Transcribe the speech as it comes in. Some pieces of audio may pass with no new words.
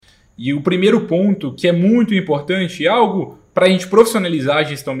E o primeiro ponto, que é muito importante, é algo para a gente profissionalizar a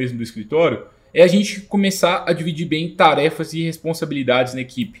gestão mesmo do escritório, é a gente começar a dividir bem tarefas e responsabilidades na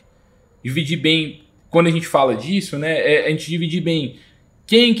equipe. Dividir bem, quando a gente fala disso, né, a gente dividir bem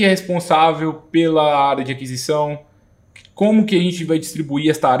quem que é responsável pela área de aquisição, como que a gente vai distribuir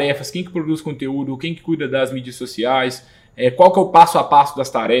as tarefas, quem que produz conteúdo, quem que cuida das mídias sociais, qual que é o passo a passo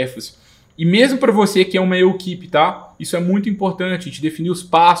das tarefas. E mesmo para você que é uma equipe, tá? Isso é muito importante, a gente definir os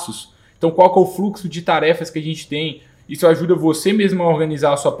passos. Então, qual que é o fluxo de tarefas que a gente tem. Isso ajuda você mesmo a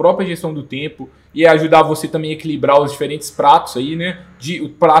organizar a sua própria gestão do tempo e ajudar você também a equilibrar os diferentes pratos aí, né? O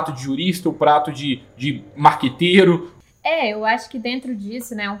prato de jurista, o prato de marqueteiro. Eu acho que dentro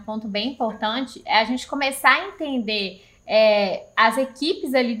disso, né, um ponto bem importante é a gente começar a entender as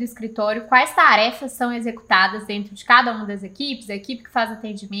equipes ali do escritório, quais tarefas são executadas dentro de cada uma das equipes, a equipe que faz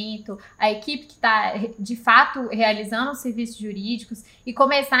atendimento, a equipe que está de fato realizando os serviços jurídicos, e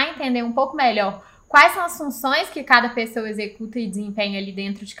começar a entender um pouco melhor quais são as funções que cada pessoa executa e desempenha ali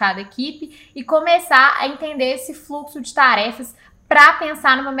dentro de cada equipe, e começar a entender esse fluxo de tarefas para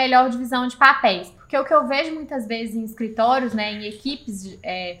pensar numa melhor divisão de papéis. Porque o que eu vejo muitas vezes em escritórios, né, em equipes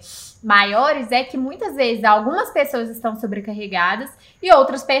maiores, é que muitas vezes algumas pessoas estão sobrecarregadas e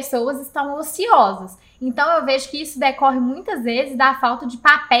outras pessoas estão ociosas. Então eu vejo que isso decorre muitas vezes da falta de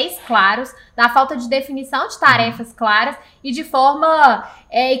papéis claros, da falta de definição de tarefas claras e de forma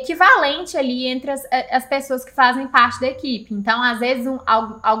equivalente ali entre as pessoas que fazem parte da equipe. Então, às vezes,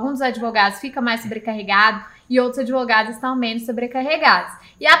 alguns advogados ficam mais sobrecarregados e outros advogados estão menos sobrecarregados.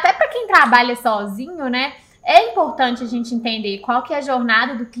 E até para quem trabalha sozinho, né, é importante a gente entender qual que é a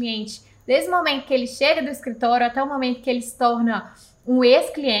jornada do cliente, desde o momento que ele chega do escritório até o momento que ele se torna um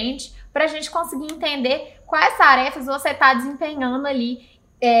ex-cliente, para a gente conseguir entender quais tarefas você está desempenhando ali,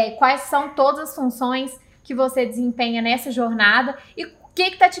 quais são todas as funções que você desempenha nessa jornada e o que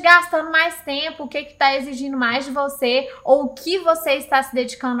está te gastando mais tempo, o que está exigindo mais de você, ou o que você está se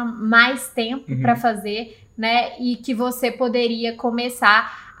dedicando mais tempo para fazer, né? E que você poderia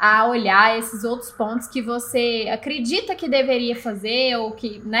começar a olhar esses outros pontos que você acredita que deveria fazer, ou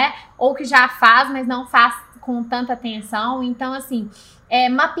que, né, ou que já faz, mas não faz com tanta atenção. Então, assim,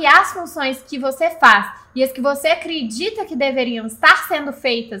 mapear as funções que você faz e as que você acredita que deveriam estar sendo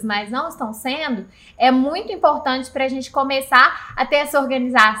feitas, mas não estão sendo, é muito importante para a gente começar a ter essa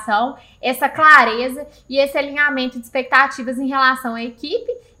organização, essa clareza e esse alinhamento de expectativas em relação à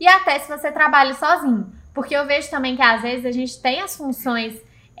equipe e até se você trabalha sozinho. Porque eu vejo também que às vezes a gente tem as funções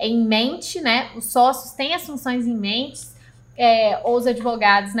em mente, né? Os sócios têm as funções em mente, ou os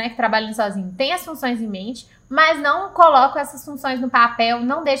advogados, né, que trabalham sozinhos têm as funções em mente, mas não colocam essas funções no papel,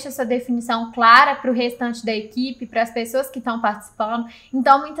 não deixam essa definição clara para o restante da equipe, para as pessoas que estão participando.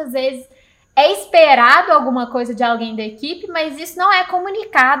 Então, muitas vezes, é esperado alguma coisa de alguém da equipe, mas isso não é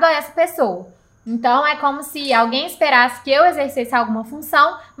comunicado a essa pessoa. Então, é como se alguém esperasse que eu exercesse alguma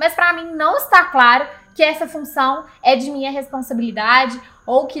função, mas para mim não está claro que essa função é de minha responsabilidade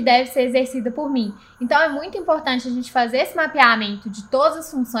ou que deve ser exercida por mim. Então, é muito importante a gente fazer esse mapeamento de todas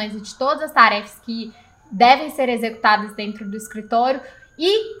as funções e de todas as tarefas que devem ser executadas dentro do escritório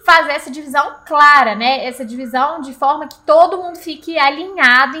e fazer essa divisão clara, né? Essa divisão de forma que todo mundo fique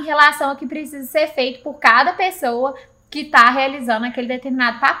alinhado em relação ao que precisa ser feito por cada pessoa que está realizando aquele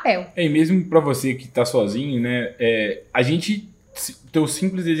determinado papel. E mesmo para você que está sozinho, né? A gente tem o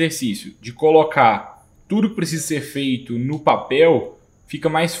simples exercício de colocar tudo que precisa ser feito no papel, fica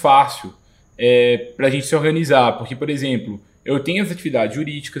mais fácil para a gente se organizar. Porque, por exemplo, eu tenho as atividades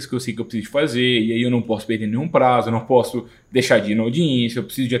jurídicas que eu sei que eu preciso fazer, e aí eu não posso perder nenhum prazo, eu não posso deixar de ir na audiência, eu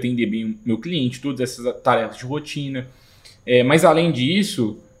preciso de atender bem o meu cliente, todas essas tarefas de rotina. Mas além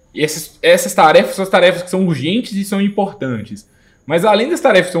disso, essas tarefas são as tarefas que são urgentes e são importantes. Mas além das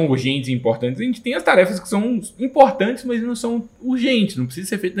tarefas que são urgentes e importantes, a gente tem as tarefas que são importantes, mas não são urgentes, não precisa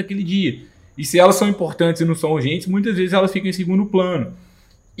ser feito naquele dia. E se elas são importantes e não são urgentes, muitas vezes elas ficam em segundo plano.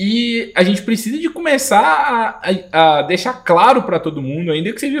 E a gente precisa de começar a deixar claro para todo mundo,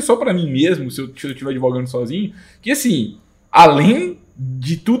 ainda que seja só para mim mesmo, se eu estiver advogando sozinho, que assim, além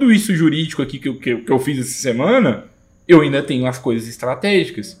de tudo isso jurídico aqui que eu fiz essa semana, eu ainda tenho as coisas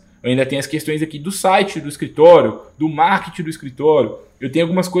estratégicas. Eu ainda tenho as questões aqui do site do escritório, do marketing do escritório. Eu tenho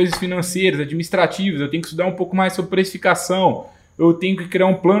algumas coisas financeiras, administrativas. Eu tenho que estudar um pouco mais sobre precificação. Eu tenho que criar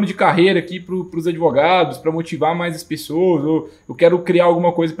um plano de carreira aqui para os advogados, para motivar mais as pessoas. Ou eu quero criar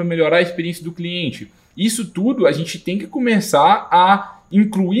alguma coisa para melhorar a experiência do cliente. Isso tudo a gente tem que começar a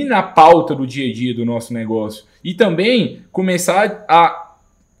incluir na pauta do dia a dia do nosso negócio. E também começar a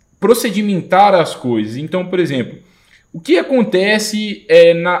procedimentar as coisas. Então, por exemplo, o que acontece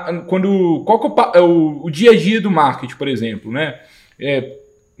qual que é o dia a dia do marketing, por exemplo, né?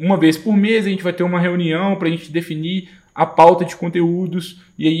 uma vez por mês a gente vai ter uma reunião para a gente definir a pauta de conteúdos,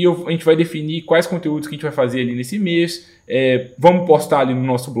 e aí a gente vai definir quais conteúdos que a gente vai fazer ali nesse mês. Vamos postar ali no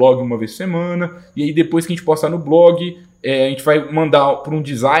nosso blog uma vez por semana, e aí depois que a gente postar no blog, a gente vai mandar para um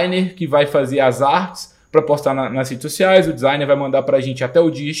designer que vai fazer as artes para postar nas redes sociais. O designer vai mandar para a gente até o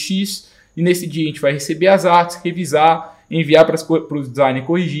dia X, e nesse dia a gente vai receber as artes, revisar, enviar para o designer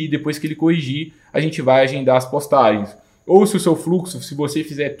corrigir. Depois que ele corrigir, a gente vai agendar as postagens. Ou se o seu fluxo, se você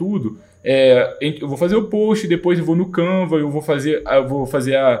fizer tudo, eu vou fazer o post, depois eu vou no Canva, eu vou fazer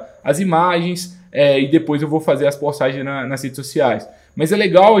as imagens, e depois eu vou fazer as postagens nas redes sociais. Mas é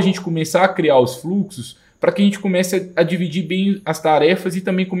legal a gente começar a criar os fluxos para que a gente comece a dividir bem as tarefas e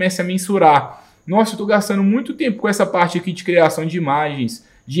também comece a mensurar. Nossa, eu estou gastando muito tempo com essa parte aqui de criação de imagens,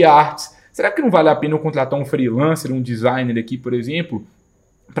 de artes. Será que não vale a pena eu contratar um freelancer, um designer aqui, por exemplo,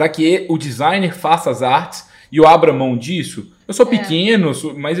 para que o designer faça as artes e eu abra mão disso? Eu sou pequeno,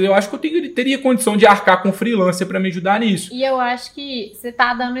 mas eu acho que eu teria condição de arcar com freelancer para me ajudar nisso. E eu acho que você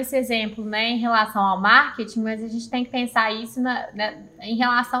está dando esse exemplo, né, em relação ao marketing, mas a gente tem que pensar isso em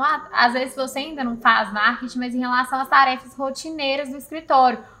relação a, às vezes você ainda não faz marketing, mas em relação às tarefas rotineiras do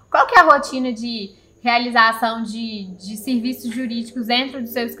escritório. Qual que é a rotina de realização de serviços jurídicos dentro do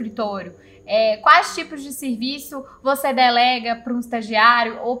seu escritório? Quais tipos de serviço você delega para um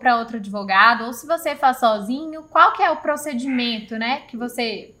estagiário ou para outro advogado? Ou se você faz sozinho, qual que é o procedimento, né, que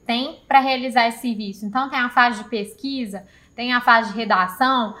você tem para realizar esse serviço? Então tem a fase de pesquisa, tem a fase de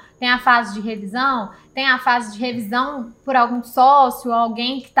redação, tem a fase de revisão, tem a fase de revisão por algum sócio,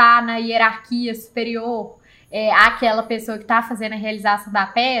 alguém que está na hierarquia superior àquela pessoa que está fazendo a realização da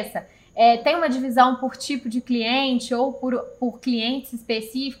peça. Tem uma divisão por tipo de cliente ou por clientes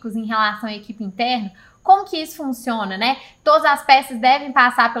específicos em relação à equipe interna. Como que isso funciona, né? Todas as peças devem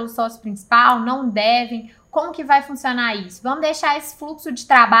passar pelo sócio principal, não devem? Como que vai funcionar isso? Vamos deixar esse fluxo de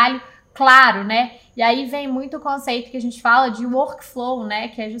trabalho claro, né? E aí vem muito o conceito que a gente fala de workflow, né?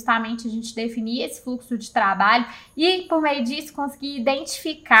 Que é justamente a gente definir esse fluxo de trabalho e, por meio disso, conseguir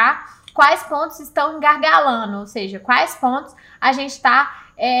identificar quais pontos estão engargalando, ou seja, quais pontos a gente está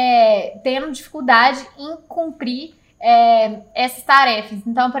tendo dificuldade em cumprir essas tarefas.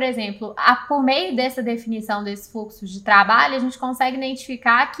 Então, por exemplo, por meio dessa definição desses fluxos de trabalho, a gente consegue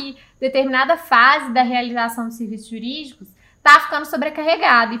identificar que determinada fase da realização de serviços jurídicos está ficando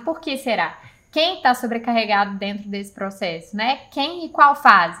sobrecarregada. E por que será? Quem está sobrecarregado dentro desse processo, né? Quem e qual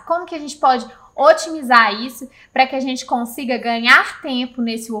fase? Como que a gente pode otimizar isso para que a gente consiga ganhar tempo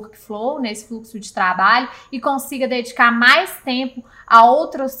nesse workflow, nesse fluxo de trabalho e consiga dedicar mais tempo a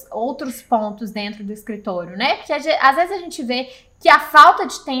outros pontos dentro do escritório, né? Porque às vezes a gente vê que a falta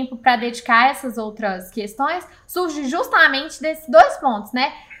de tempo para dedicar essas outras questões surge justamente desses dois pontos,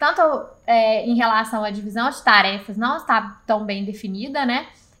 né? Tanto em relação à divisão de tarefas não está tão bem definida, né?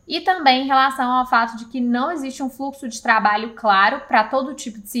 E também em relação ao fato de que não existe um fluxo de trabalho claro para todo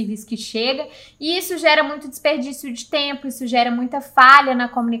tipo de serviço que chega, e isso gera muito desperdício de tempo, isso gera muita falha na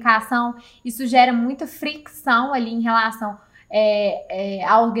comunicação, isso gera muita fricção ali em relação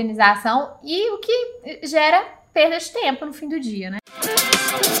à organização, e o que gera perda de tempo no fim do dia, né?